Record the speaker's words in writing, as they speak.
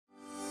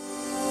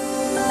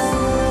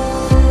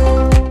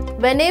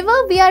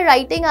Whenever we are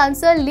writing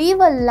answer, leave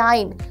a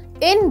line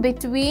in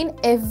between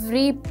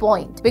every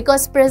point,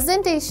 because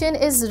presentation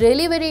is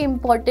really very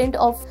important.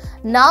 Of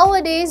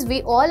nowadays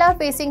we all are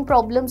facing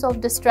problems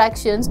of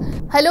distractions.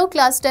 Hello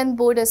class 10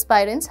 board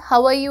aspirants,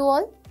 how are you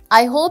all?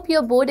 I hope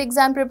your board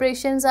exam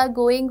preparations are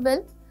going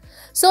well.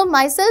 So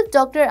myself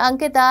Dr.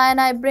 Ankita,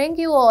 and I bring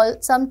you all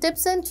some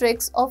tips and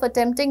tricks of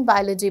attempting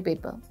biology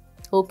paper.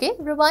 Okay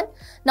everyone,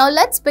 now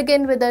let's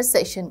begin with our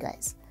session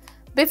guys.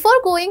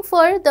 Before going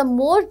for the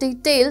more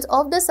details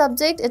of the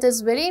subject, it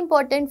is very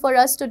important for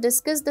us to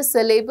discuss the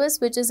syllabus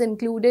which is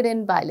included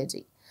in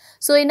biology.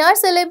 So in our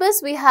syllabus,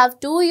 we have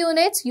 2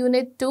 units.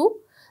 Unit 2,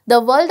 the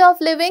world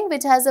of living,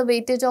 which has a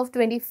weightage of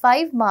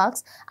 25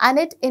 marks, and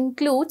it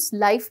includes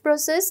life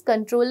process,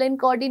 control and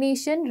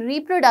coordination,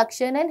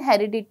 reproduction and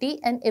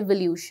heredity and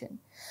evolution.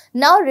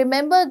 Now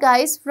remember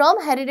guys, from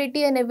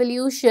heredity and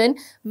evolution,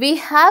 we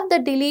have the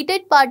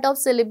deleted part of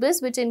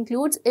syllabus which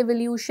includes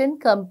evolution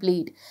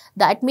complete.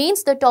 That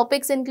means the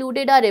topics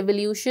included are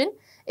evolution,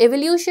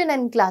 evolution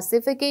and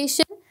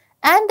classification,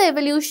 and the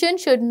evolution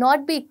should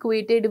not be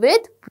equated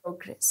with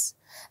progress.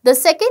 The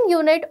second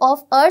unit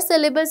of our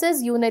syllabus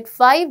is Unit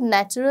 5,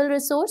 Natural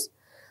Resource,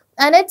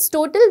 and its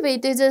total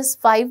weightage is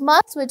 5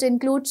 marks, which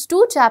includes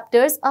 2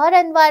 chapters, Our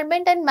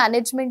Environment and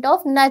Management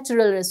of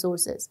Natural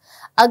Resources.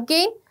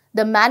 Again,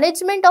 the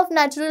management of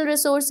natural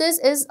resources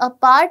is a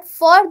part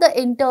for the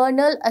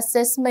internal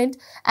assessment,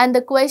 and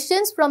the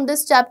questions from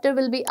this chapter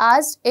will be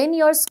asked in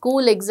your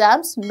school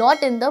exams,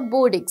 not in the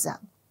board exam.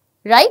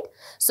 Right?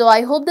 So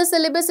I hope the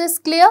syllabus is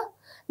clear.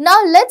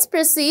 Now let's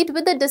proceed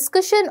with the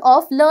discussion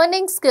of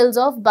learning skills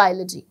of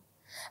biology.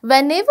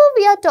 Whenever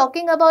we are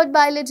talking about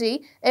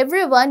biology,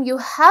 everyone, you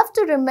have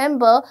to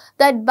remember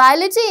that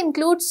biology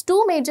includes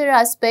 2 major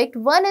aspects.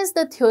 One is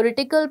the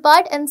theoretical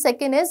part and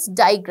second is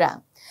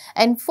diagram.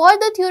 And for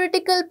the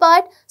theoretical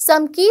part,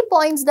 some key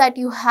points that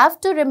you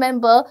have to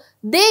remember,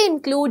 they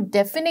include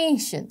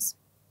definitions.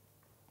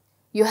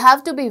 You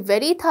have to be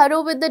very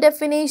thorough with the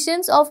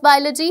definitions of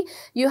biology.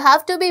 You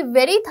have to be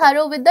very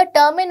thorough with the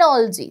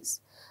terminologies.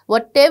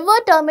 Whatever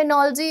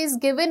terminology is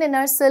given in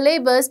our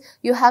syllabus,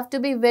 you have to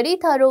be very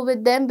thorough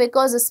with them,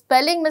 because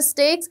spelling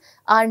mistakes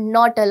are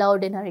not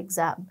allowed in our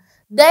exam.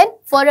 Then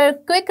for a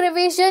quick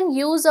revision,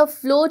 use a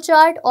flow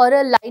chart or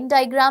a line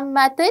diagram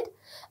method.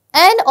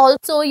 And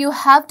also you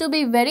have to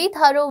be very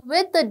thorough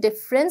with the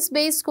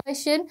difference-based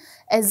question,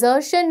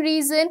 assertion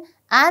reason,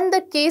 and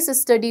the case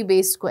study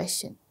based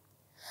question.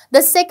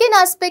 The second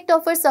aspect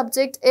of our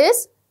subject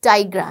is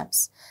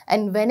diagrams.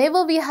 And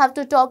whenever we have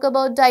to talk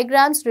about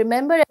diagrams,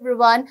 remember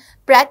everyone,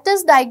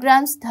 practice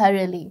diagrams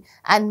thoroughly.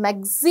 And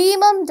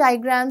maximum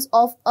diagrams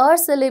of our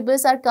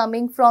syllabus are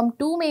coming from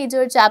 2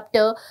 major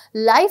chapters,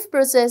 life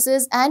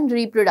processes and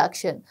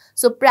reproduction.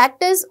 So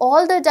practice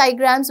all the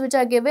diagrams which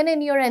are given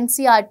in your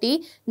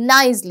NCERT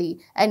nicely.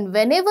 And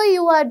whenever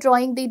you are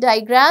drawing the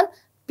diagram,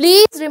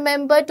 please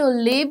remember to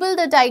label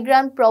the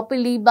diagram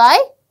properly by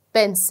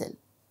pencil.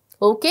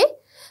 Okay?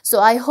 So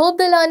I hope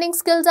the learning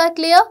skills are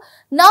clear.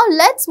 Now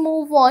let's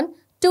move on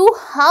to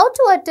how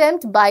to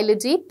attempt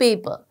biology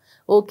paper.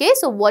 Okay,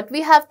 so what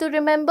we have to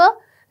remember?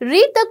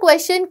 Read the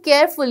question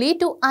carefully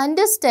to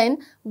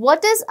understand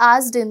what is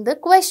asked in the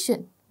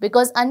question,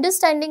 because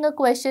understanding a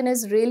question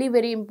is really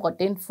very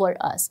important for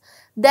us.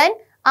 Then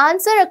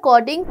answer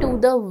according to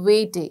the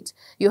weightage.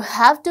 You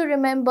have to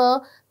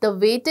remember the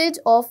weightage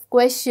of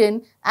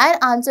question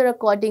and answer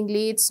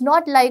accordingly. It's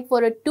not like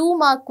for a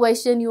 2-mark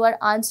question you are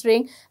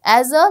answering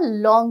as a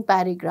long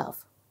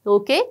paragraph.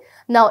 Okay.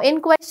 Now in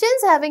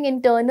questions having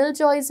internal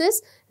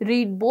choices,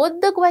 read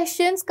both the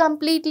questions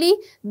completely,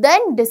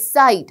 then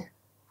decide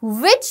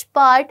which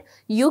part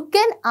you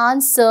can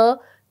answer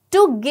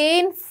to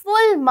gain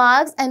full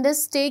marks and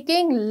is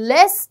taking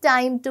less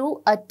time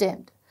to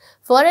attempt.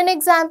 For an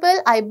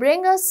example, I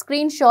bring a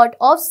screenshot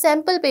of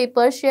sample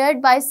paper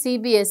shared by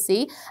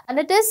CBSE, and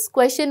it is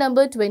question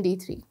number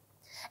 23.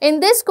 In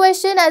this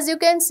question, as you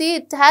can see,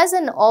 it has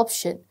an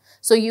option.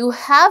 So you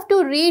have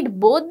to read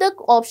both the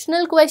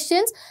optional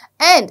questions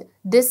and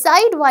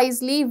decide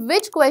wisely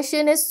which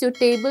question is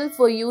suitable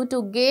for you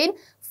to gain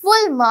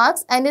full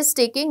marks and is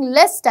taking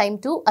less time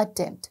to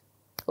attempt.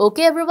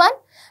 Okay everyone?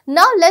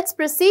 Now let's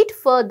proceed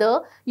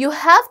further. You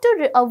have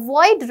to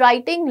avoid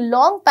writing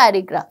long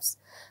paragraphs.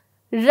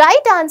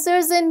 Write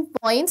answers in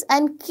points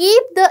and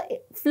keep the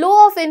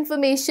flow of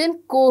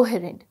information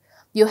coherent.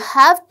 You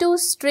have to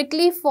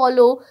strictly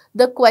follow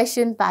the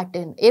question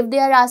pattern. If they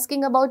are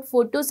asking about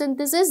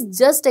photosynthesis,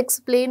 just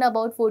explain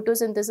about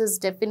photosynthesis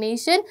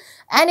definition.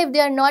 And if they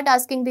are not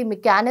asking the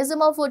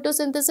mechanism of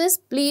photosynthesis,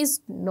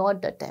 please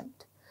not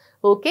attempt.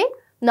 Okay.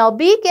 Now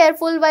be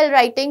careful while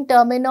writing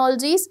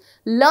terminologies.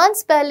 Learn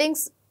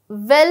spellings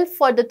well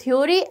for the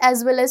theory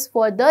as well as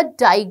for the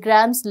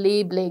diagrams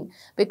labeling,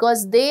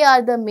 because they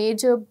are the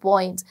major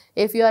points.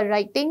 If you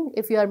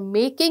are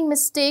making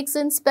mistakes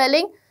in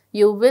spelling,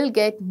 you will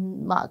get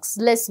marks,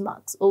 less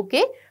marks.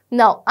 Okay.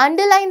 Now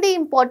underline the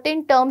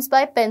important terms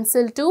by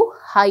pencil to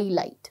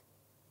highlight.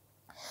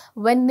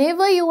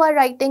 whenever you are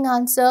writing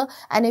answer,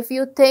 and if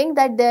you think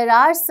that there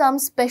are some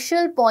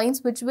special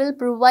points which will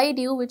provide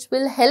you, which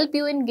will help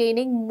you in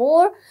gaining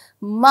more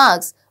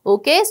marks,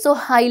 okay, so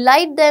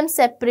highlight them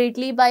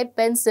separately by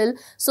pencil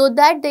so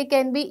that they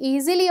can be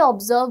easily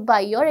observed by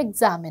your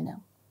examiner.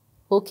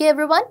 Okay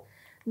everyone?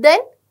 Then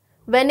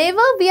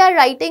whenever we are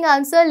writing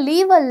answer,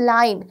 leave a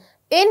line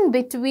in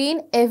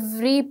between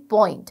every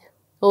point,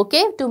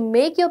 okay, to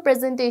make your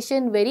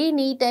presentation very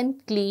neat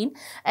and clean.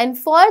 And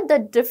for the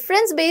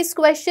difference based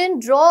question,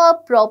 draw a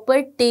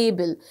proper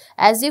table.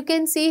 As you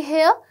can see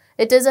here,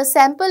 it is a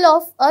sample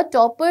of a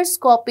topper's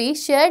copy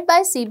shared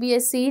by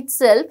CBSE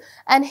itself,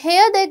 and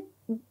here the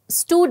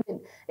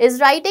student is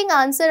writing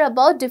answer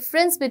about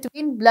difference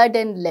between blood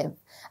and lymph.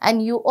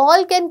 And you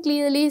all can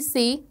clearly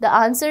see the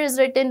answer is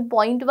written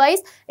point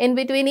wise. In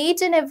between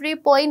each and every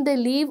point, they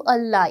leave a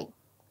line.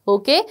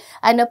 Okay,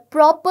 and a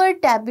proper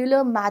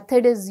tabular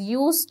method is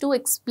used to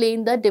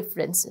explain the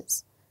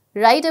differences.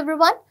 Right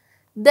everyone?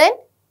 Then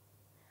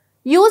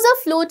use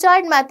a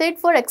flowchart method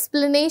for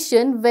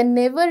explanation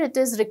whenever it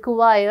is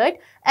required,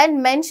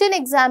 and mention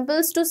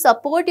examples to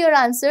support your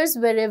answers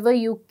wherever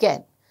you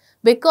can.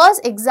 Because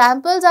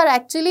examples are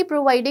actually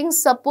providing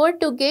support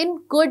to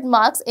gain good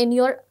marks in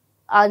your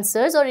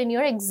answers or in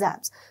your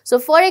exams. So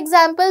for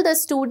example, the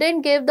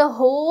student gave the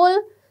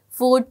whole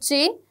food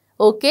chain,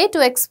 okay, to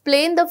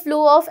explain the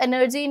flow of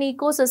energy in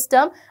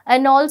ecosystem,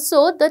 and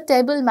also the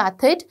table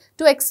method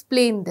to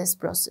explain this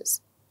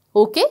process.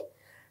 Okay.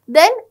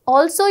 Then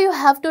also you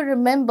have to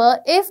remember,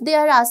 if they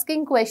are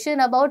asking question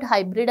about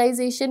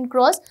hybridization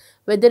cross,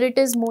 whether it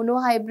is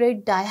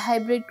monohybrid,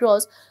 dihybrid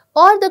cross,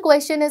 or the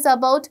question is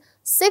about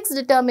sex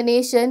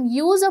determination,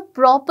 use a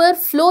proper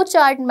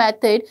flowchart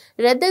method.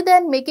 Rather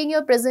than making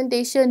your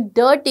presentation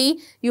dirty,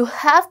 you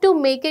have to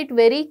make it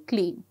very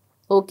clean.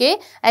 Okay,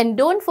 and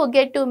don't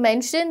forget to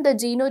mention the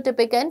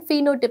genotypic and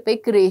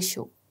phenotypic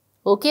ratio.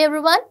 Okay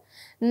everyone?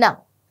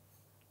 Now,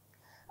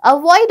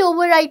 avoid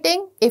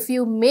overwriting. If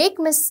you make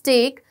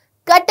mistake,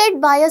 cut it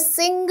by a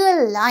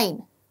single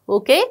line.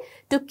 Okay,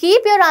 to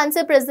keep your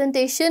answer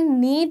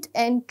presentation neat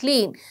and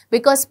clean,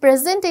 because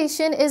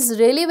presentation is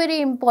really very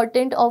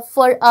important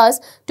for us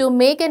to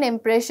make an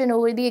impression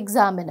over the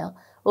examiner.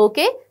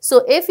 Okay,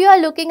 so if you are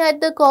looking at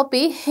the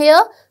copy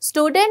here,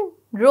 student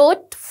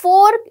wrote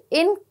 4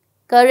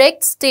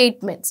 incorrect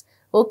statements.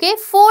 Okay,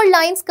 4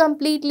 lines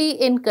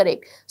completely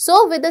incorrect.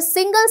 So with a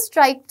single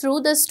strike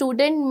through, the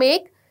student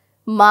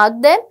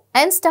mark them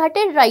and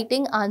started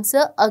writing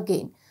answer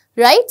again.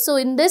 Right? So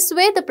in this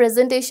way, the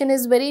presentation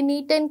is very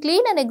neat and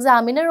clean, and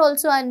examiner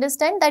also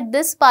understand that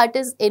this part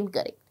is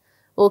incorrect.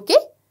 Okay?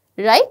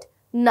 Right?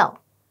 Now,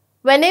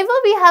 whenever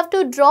we have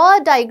to draw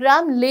a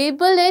diagram,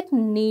 label it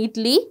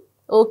neatly.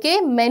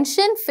 Okay?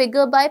 Mention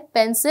figure by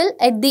pencil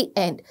at the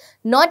end.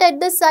 Not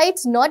at the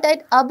sides, not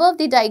at above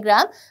the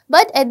diagram,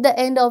 but at the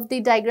end of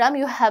the diagram,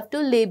 you have to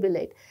label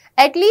it.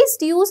 At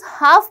least use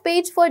half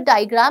page for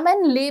diagram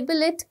and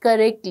label it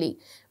correctly.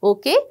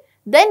 Okay?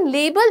 Then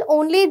label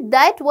only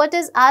that what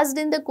is asked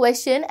in the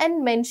question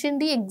and mention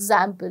the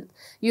example.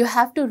 You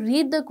have to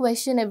read the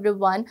question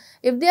everyone.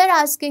 If they are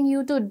asking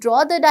you to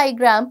draw the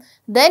diagram,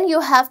 then you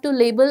have to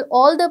label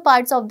all the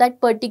parts of that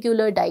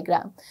particular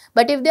diagram.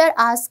 But if they are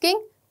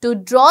asking to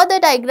draw the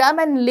diagram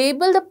and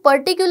label the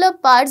particular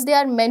parts they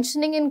are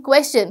mentioning in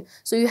question,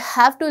 so you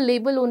have to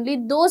label only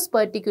those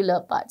particular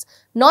parts,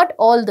 not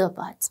all the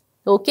parts.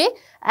 Okay,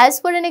 as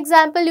for an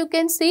example, you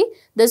can see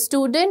the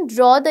student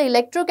draw the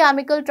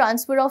electrochemical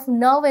transfer of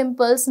nerve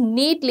impulse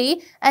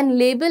neatly and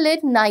label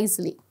it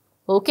nicely.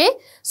 Okay,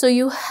 so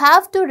you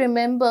have to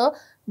remember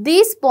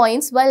these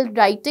points while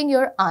writing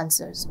your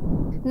answers.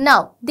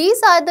 Now,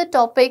 these are the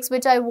topics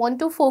which I want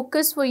to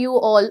focus for you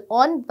all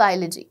on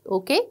biology.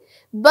 Okay,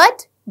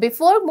 but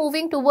before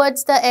moving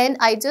towards the end,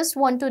 I just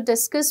want to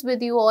discuss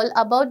with you all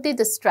about the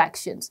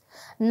distractions.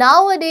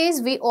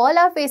 Nowadays, we all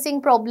are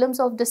facing problems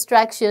of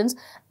distractions,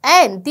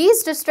 and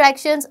these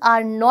distractions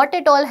are not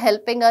at all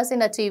helping us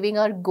in achieving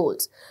our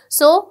goals.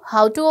 So,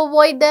 how to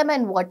avoid them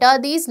and what are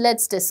these?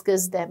 Let's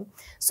discuss them.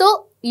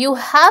 So, you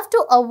have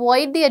to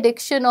avoid the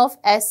addiction of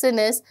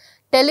SNS,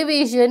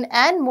 television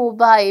and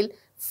mobile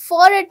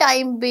for a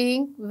time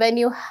being when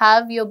you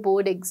have your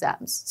board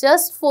exams.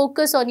 Just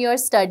focus on your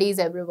studies,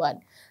 everyone.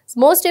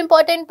 Most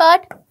important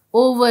part,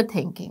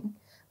 overthinking.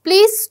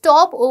 Please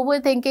stop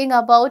overthinking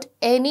about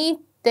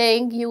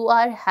anything you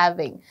are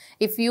having.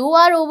 If you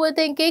are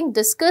overthinking,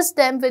 discuss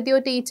them with your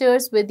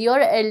teachers, with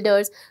your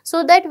elders,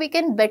 so that we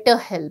can better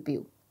help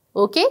you.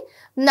 Okay?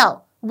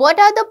 Now, what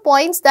are the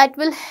points that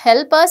will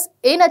help us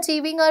in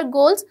achieving our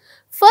goals?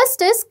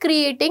 First is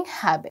creating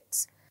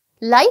habits.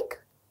 Like,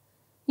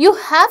 you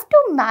have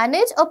to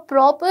manage a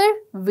proper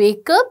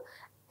wake up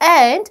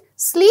and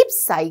sleep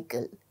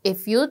cycle.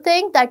 If you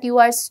think that you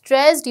are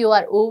stressed, you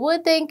are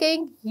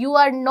overthinking, you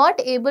are not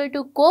able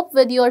to cope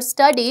with your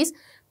studies,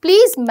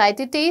 please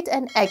meditate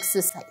and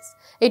exercise.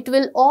 It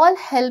will all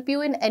help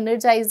you in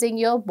energizing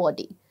your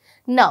body.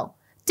 Now,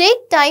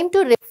 take time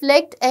to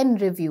reflect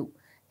and review.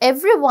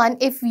 Everyone,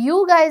 if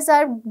you guys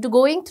are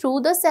going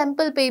through the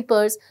sample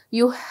papers,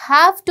 you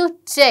have to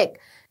check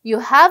You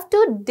have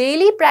to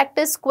daily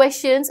practice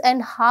questions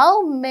and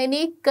how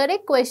many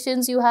correct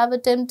questions you have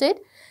attempted,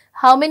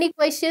 how many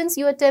questions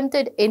you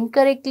attempted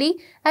incorrectly,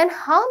 and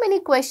how many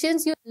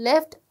questions you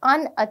left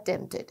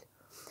unattempted.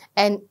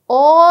 And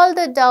all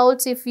the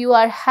doubts if you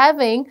are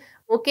having,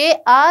 okay,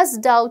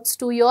 ask doubts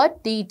to your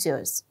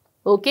teachers.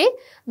 Okay,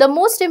 the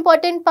most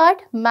important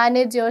part,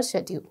 manage your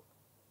schedule.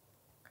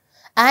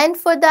 And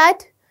for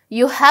that,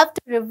 you have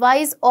to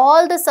revise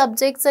all the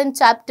subjects and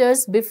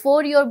chapters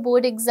before your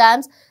board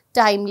exams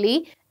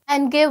timely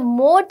and give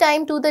more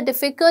time to the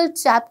difficult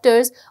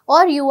chapters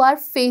or you are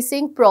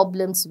facing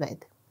problems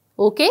with.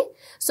 Okay,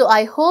 so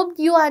I hope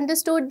you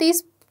understood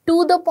this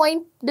to the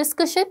point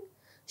discussion.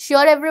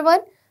 Sure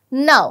everyone?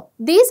 Now,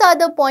 these are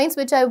the points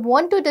which I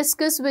want to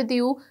discuss with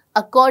you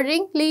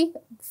accordingly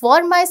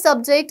for my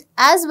subject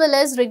as well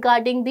as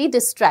regarding the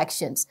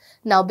distractions.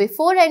 Now,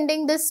 before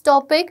ending this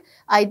topic,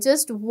 I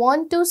just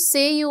want to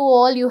say you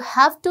all, you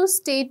have to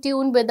stay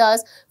tuned with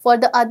us for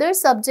the other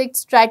subject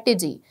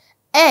strategy.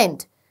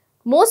 And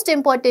most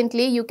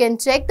importantly, you can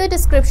check the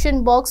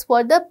description box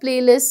for the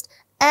playlist.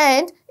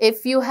 And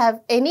if you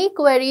have any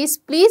queries,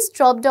 please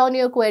drop down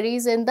your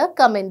queries in the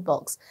comment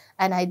box.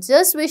 And I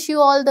just wish you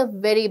all the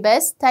very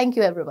best. Thank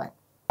you everyone.